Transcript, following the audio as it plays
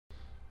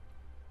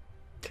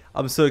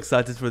I'm so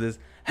excited for this.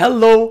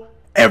 Hello,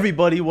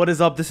 everybody. What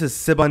is up? This is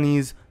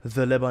Sebanese,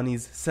 the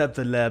Lebanese, Seb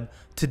the Leb.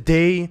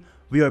 Today,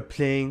 we are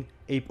playing...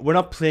 We're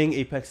not playing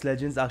Apex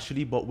Legends,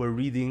 actually, but we're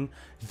reading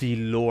the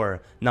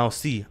lore. Now,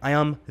 see, I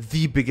am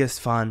the biggest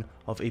fan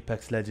of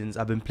Apex Legends.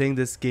 I've been playing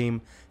this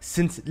game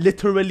since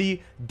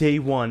literally day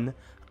one,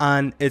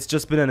 and it's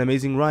just been an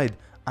amazing ride.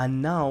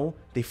 And now,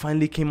 they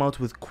finally came out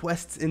with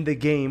quests in the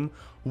game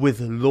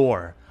with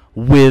lore.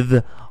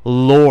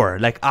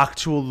 Like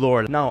actual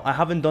lore. Now, I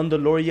haven't done the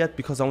lore yet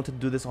because I wanted to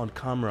do this on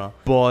camera,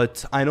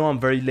 but I know I'm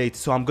very late,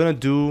 so I'm gonna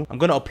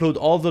upload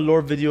all the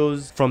lore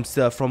videos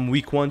from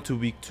week 1 to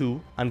week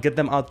 2 and get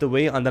them out the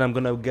way, and then I'm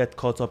gonna get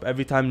caught up.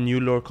 Every time new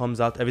lore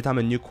comes out, every time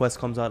a new quest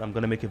comes out, I'm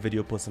gonna make a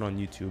video posted on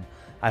YouTube.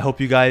 I hope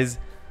you guys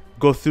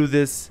go through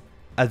this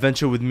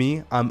adventure with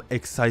me. I'm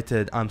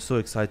excited. I'm so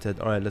excited.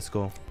 All right, let's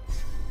go.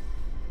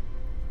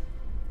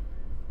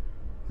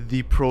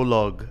 The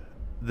prologue.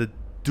 The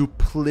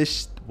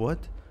duplicitous.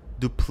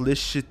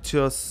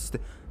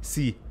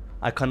 See,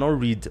 I cannot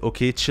read.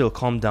 Okay, chill,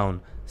 calm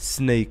down.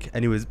 Snake.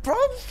 Anyways, bro,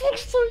 I'm so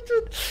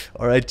excited.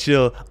 All right,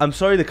 chill. I'm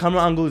sorry the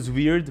camera angle is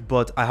weird,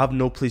 but I have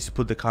no place to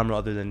put the camera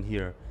other than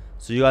here,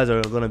 so you guys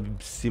are gonna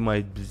see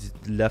my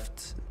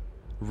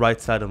right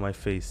side of my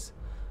face.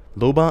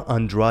 Loba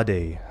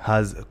Andrade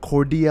has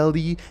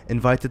cordially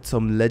invited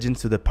some legends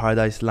to the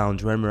Paradise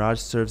Lounge, where Mirage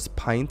serves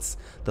pints,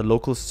 the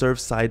locals serve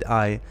side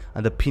eye,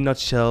 and the peanut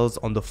shells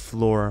on the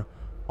floor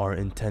are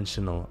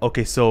intentional.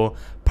 Okay, so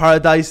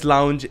Paradise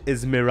Lounge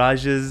is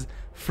Mirage's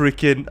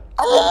freaking...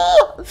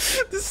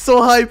 this is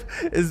so hype.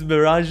 Is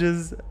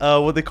Mirage's,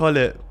 what they call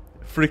it?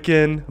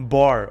 Freaking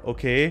bar,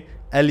 okay?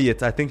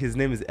 Elliot, I think his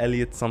name is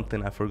Elliot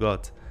something, I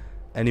forgot.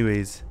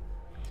 Anyways...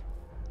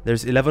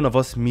 There's 11 of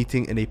us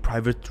meeting in a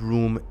private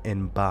room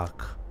in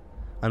back.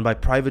 And by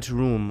private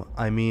room,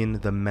 I mean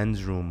the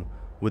men's room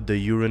with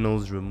the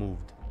urinals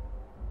removed.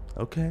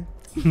 Okay.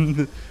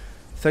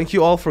 Thank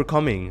you all for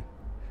coming.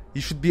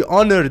 You should be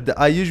honored.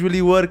 I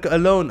usually work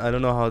alone. I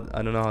don't know how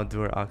to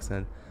do her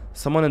accent.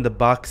 Someone in the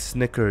back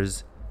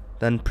snickers,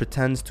 then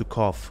pretends to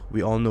cough.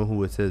 We all know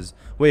who it is.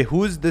 Wait,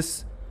 who is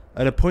this?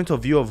 And a point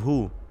of view of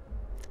who?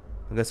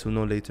 I guess we'll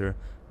know later.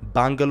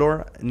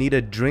 Bangalore, need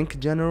a drink,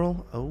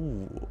 General?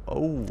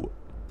 Oh.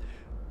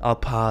 I'll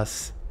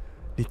pass.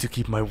 Need to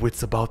keep my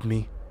wits about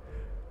me.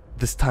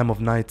 This time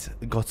of night,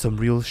 got some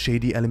real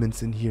shady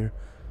elements in here.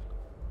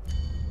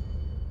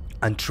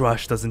 And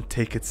trash doesn't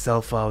take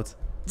itself out.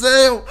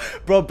 Damn!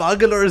 Bro,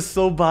 Bangalore is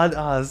so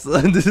badass.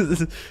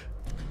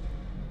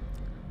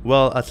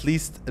 Well, at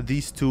least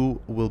these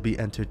two will be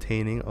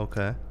entertaining,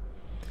 okay.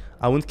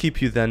 I won't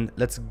keep you then,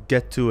 let's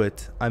get to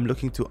it. I'm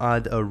looking to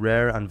add a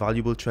rare and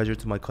valuable treasure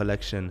to my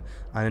collection,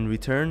 and in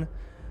return,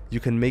 you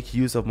can make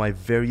use of my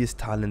various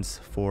talents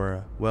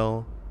for,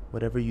 well,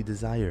 whatever you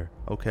desire,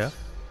 okay?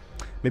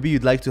 Maybe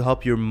you'd like to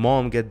help your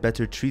mom get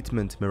better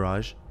treatment,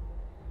 Mirage.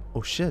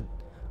 Oh shit.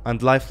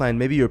 And Lifeline,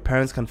 maybe your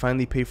parents can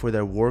finally pay for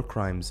their war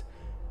crimes.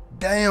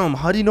 Damn,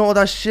 how do you know all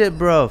that shit,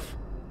 bruv?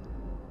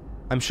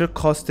 I'm sure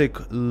Caustic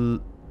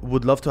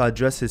would love to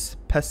address his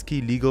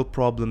pesky legal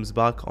problems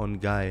back on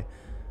Guy.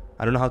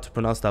 I don't know how to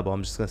pronounce that, but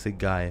I'm just gonna say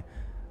Guy.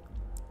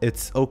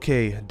 It's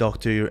okay,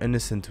 Doctor, you're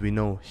innocent, we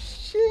know.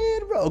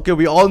 Shit, bro. Okay,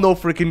 we all know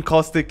freaking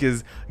Caustic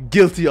is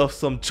guilty of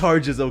some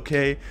charges,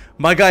 okay?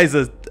 My guy is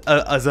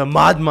a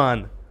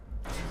madman.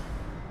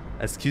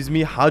 Excuse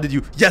me, how did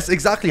you... Yes,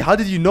 exactly, how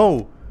did you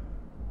know?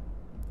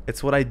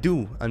 It's what I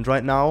do, and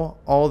right now,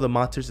 all that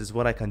matters is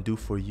what I can do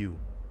for you.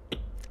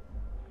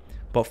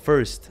 But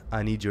first,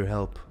 I need your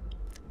help.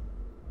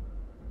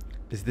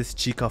 Is this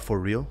chica for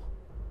real?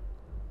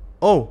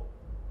 Oh!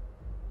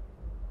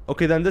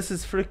 Okay, then this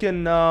is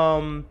freaking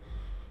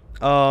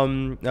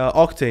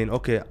Octane.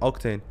 Okay,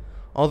 Octane.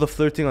 All the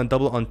flirting on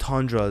double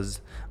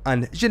entendres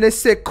and je ne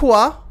sais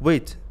quoi,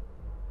 wait,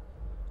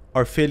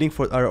 are falling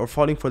for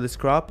this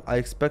crap. I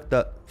expect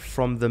that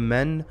from the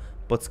men,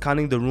 but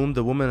scanning the room,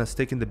 the woman has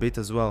taken the bait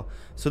as well.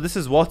 So this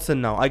is Watson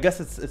now. I guess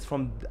it's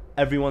from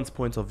everyone's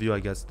point of view,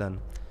 I guess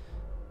then.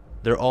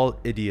 They're all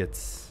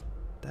idiots.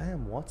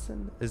 Damn,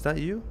 Watson, is that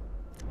you?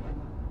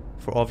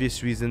 For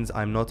obvious reasons,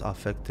 I'm not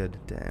affected.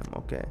 Damn,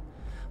 okay.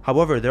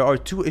 However, there are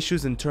two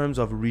issues in terms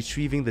of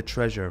retrieving the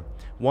treasure.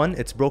 One,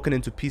 it's broken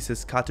into pieces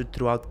scattered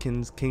throughout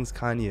King's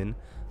Canyon.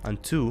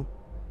 And two,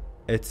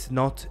 it's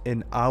not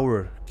in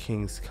our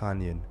King's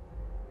Canyon.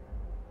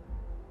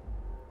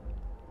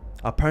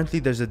 Apparently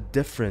there's a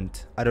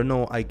different, I don't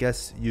know, I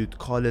guess you'd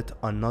call it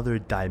another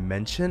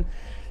dimension.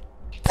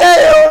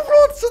 Damn,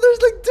 bro, so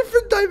there's like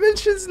different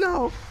dimensions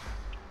now.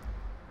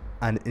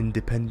 An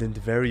independent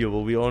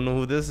variable. We all know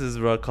who this is,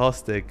 bro.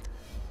 Caustic.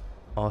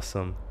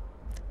 Awesome.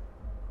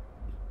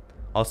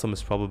 Awesome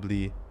is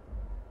probably,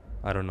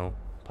 I don't know,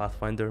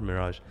 Pathfinder,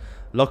 Mirage.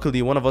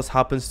 Luckily, one of us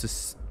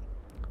happens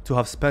to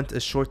have spent a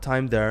short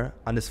time there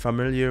and is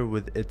familiar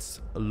with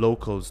its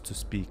locals to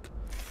speak.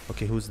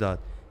 Okay, who's that?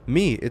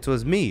 Me, it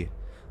was me.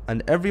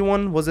 And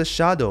everyone was a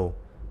shadow.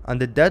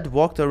 And the dead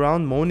walked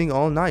around moaning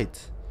all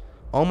night.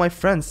 All my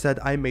friends said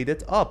I made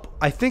it up.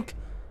 I think,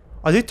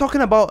 are they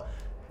talking about,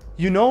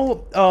 you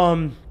know,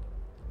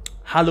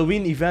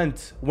 Halloween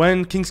event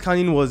when King's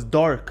Canyon was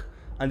dark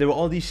and there were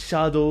all these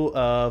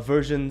shadow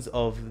versions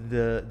of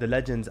the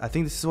legends. I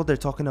think this is what they're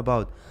talking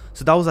about.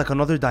 So that was like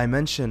another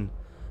dimension.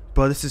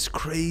 Bro, this is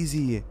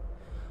crazy.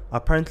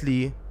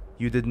 Apparently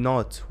you did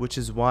not, which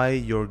is why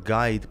your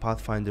guide,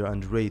 Pathfinder,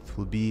 and Wraith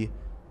will be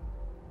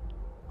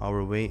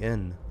our way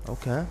in.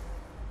 Okay.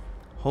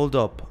 Hold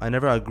up. I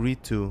never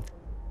agreed to.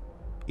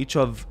 Each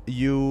of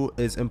you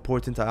is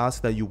important. I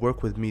ask that you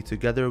work with me.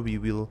 Together we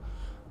will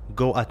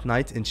go at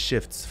night in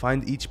shifts.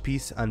 Find each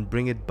piece and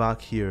bring it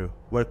back here,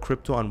 where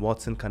Crypto and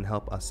Watson can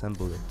help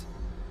assemble it.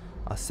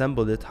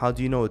 Assemble it? How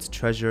do you know its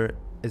treasure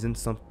isn't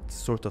some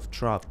sort of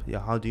trap?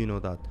 Yeah, how do you know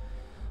that?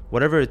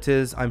 Whatever it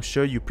is, I'm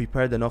sure you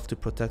prepared enough to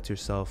protect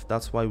yourself.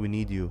 That's why we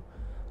need you.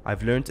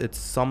 I've learned it's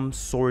some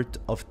sort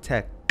of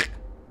tech.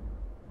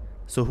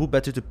 So who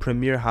better to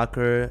premier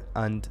hacker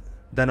and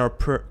than our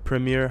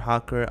premier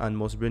hacker and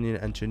most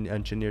brilliant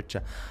engineer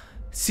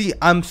See,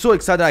 I'm so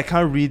excited I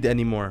can't read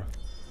anymore.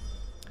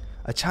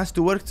 A chance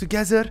to work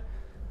together.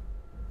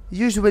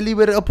 Usually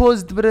we're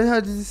opposed but it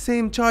had the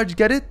same charge,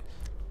 get it?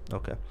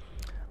 Okay.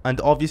 And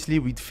obviously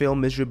we'd fail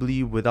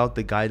miserably without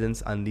the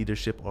guidance and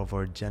leadership of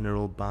our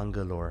General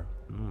Bangalore.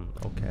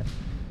 Okay.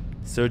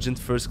 Sergeant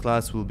First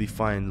Class will be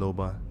fine,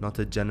 Loba. Not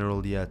a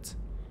general yet.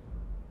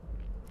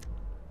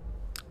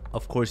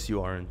 Of course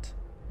you aren't.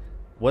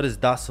 What is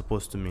that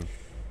supposed to mean?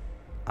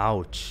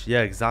 Ouch.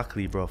 Yeah,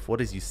 exactly, bro.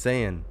 What is you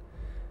saying?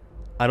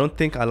 I don't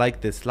think I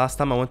like this. Last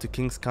time I went to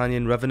King's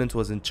Canyon, Revenant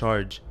was in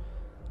charge.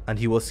 And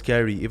he was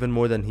scary, even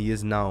more than he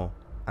is now.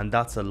 And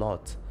that's a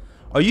lot.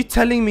 Are you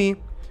telling me...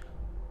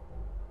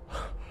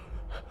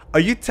 Are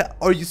you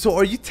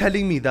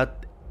telling me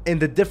that in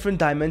the different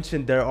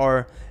dimension there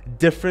are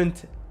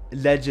different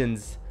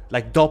legends,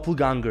 like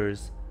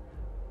doppelgangers,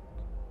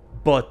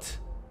 but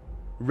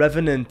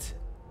Revenant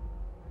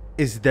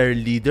is their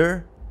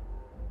leader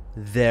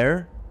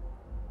there,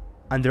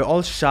 and they're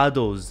all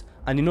shadows,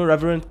 and you know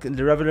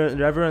the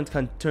Revenant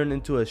can turn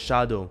into a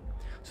shadow.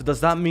 So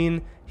does that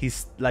mean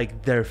he's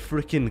like their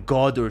freaking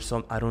god or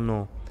something? I don't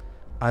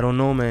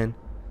know, man.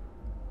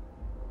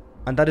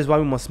 And that is why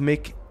we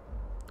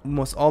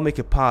must all make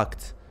a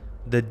pact.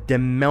 The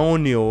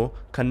demonio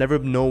can never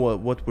know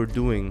what we're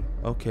doing.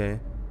 Okay.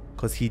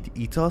 Because he'd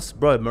eat us?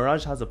 Bro,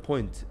 Mirage has a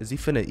point. Is he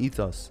finna eat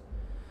us?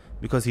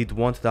 Because he'd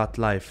want that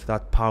life,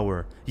 that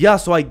power. Yeah,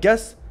 so I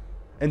guess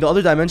in the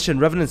other dimension,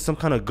 Revenant's some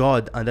kind of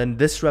god. And then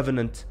this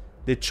Revenant,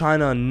 they're trying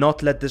to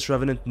not let this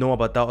Revenant know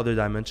about that other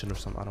dimension or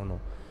something. I don't know.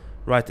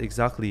 Right,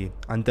 exactly.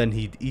 And then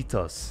he'd eat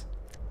us.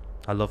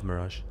 I love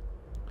Mirage.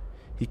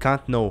 He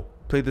can't know.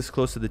 Play this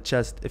close to the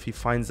chest. If he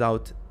finds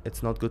out,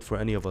 it's not good for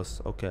any of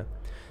us. Okay.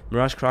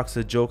 Mirage cracks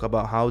a joke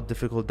about how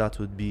difficult that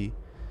would be,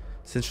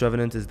 since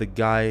Revenant is the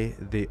guy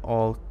they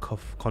all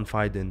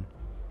confined in.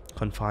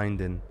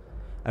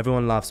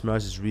 Everyone laughs.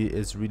 Mirage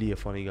is really a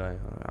funny guy.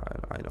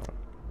 I know.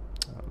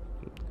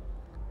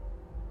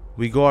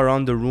 We go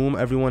around the room.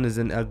 Everyone is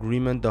in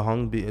agreement. The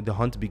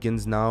hunt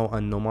begins now,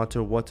 and no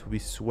matter what, we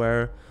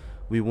swear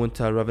we won't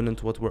tell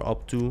Revenant what we're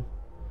up to.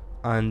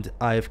 And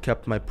I've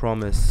kept my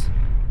promise.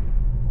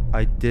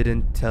 I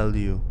didn't tell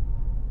you.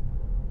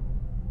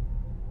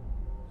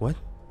 What?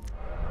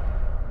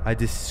 I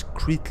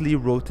discreetly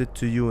wrote it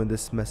to you in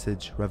this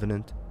message,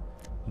 Revenant.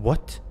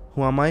 What?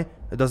 Who am I?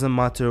 It doesn't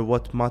matter.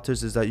 What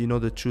matters is that you know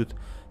the truth.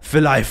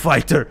 Philae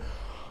fighter!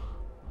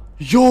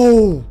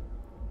 Yo!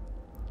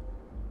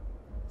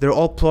 They're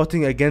all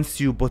plotting against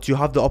you, but you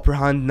have the upper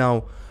hand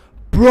now.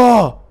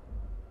 Bruh!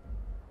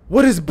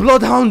 What is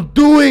Bloodhound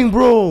doing,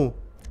 bro?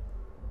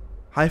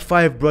 High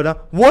five, brother.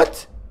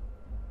 What?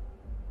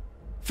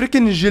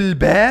 Freaking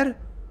Gilbert?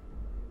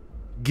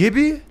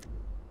 Gibby?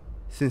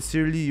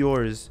 Sincerely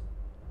yours,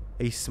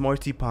 a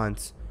smarty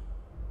pants.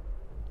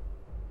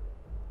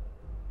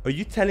 Are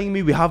you telling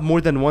me we have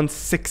more than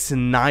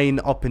 169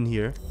 up in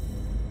here?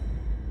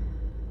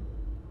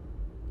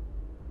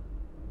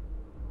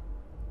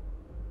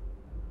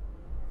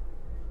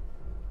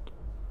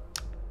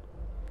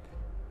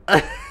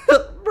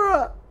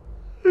 Bruh.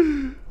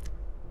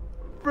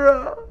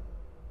 Bruh.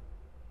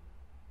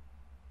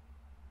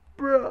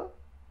 Bruh.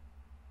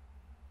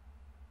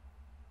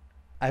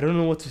 I don't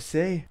know what to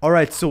say.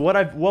 Alright, so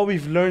what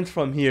we've learned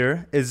from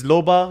here is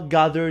Loba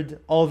gathered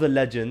all the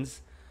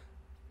legends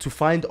to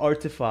find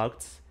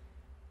artifacts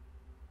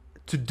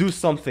to do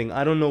something,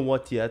 I don't know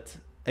what yet,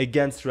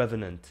 against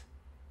Revenant.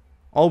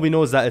 All we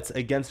know is that it's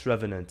against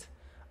Revenant.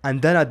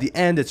 And then at the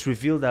end it's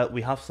revealed that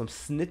we have some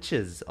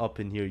snitches up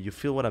in here. You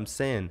feel what I'm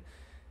saying?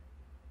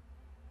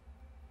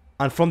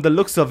 And from the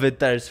looks of it,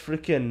 there's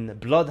freaking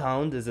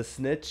Bloodhound is a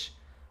snitch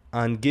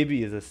and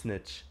Gibby is a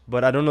snitch.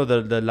 But I don't know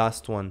the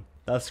last one.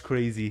 That's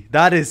crazy.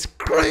 That is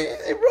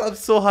crazy, bro. I'm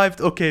so hyped.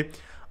 Okay.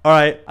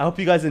 Alright. I hope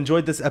you guys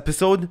enjoyed this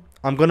episode.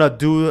 I'm gonna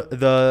do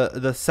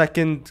the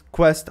second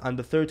quest and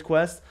the third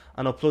quest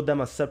and upload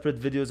them as separate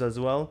videos as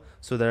well.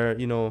 So they're,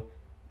 you know,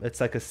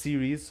 it's like a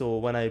series. So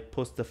when I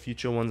post the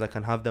future ones, I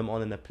can have them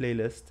all in a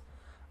playlist.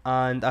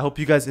 And I hope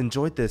you guys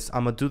enjoyed this.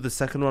 I'm gonna do the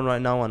second one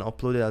right now and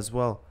upload it as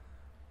well.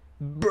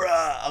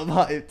 Bruh, I'm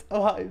hyped.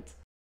 I'm hyped.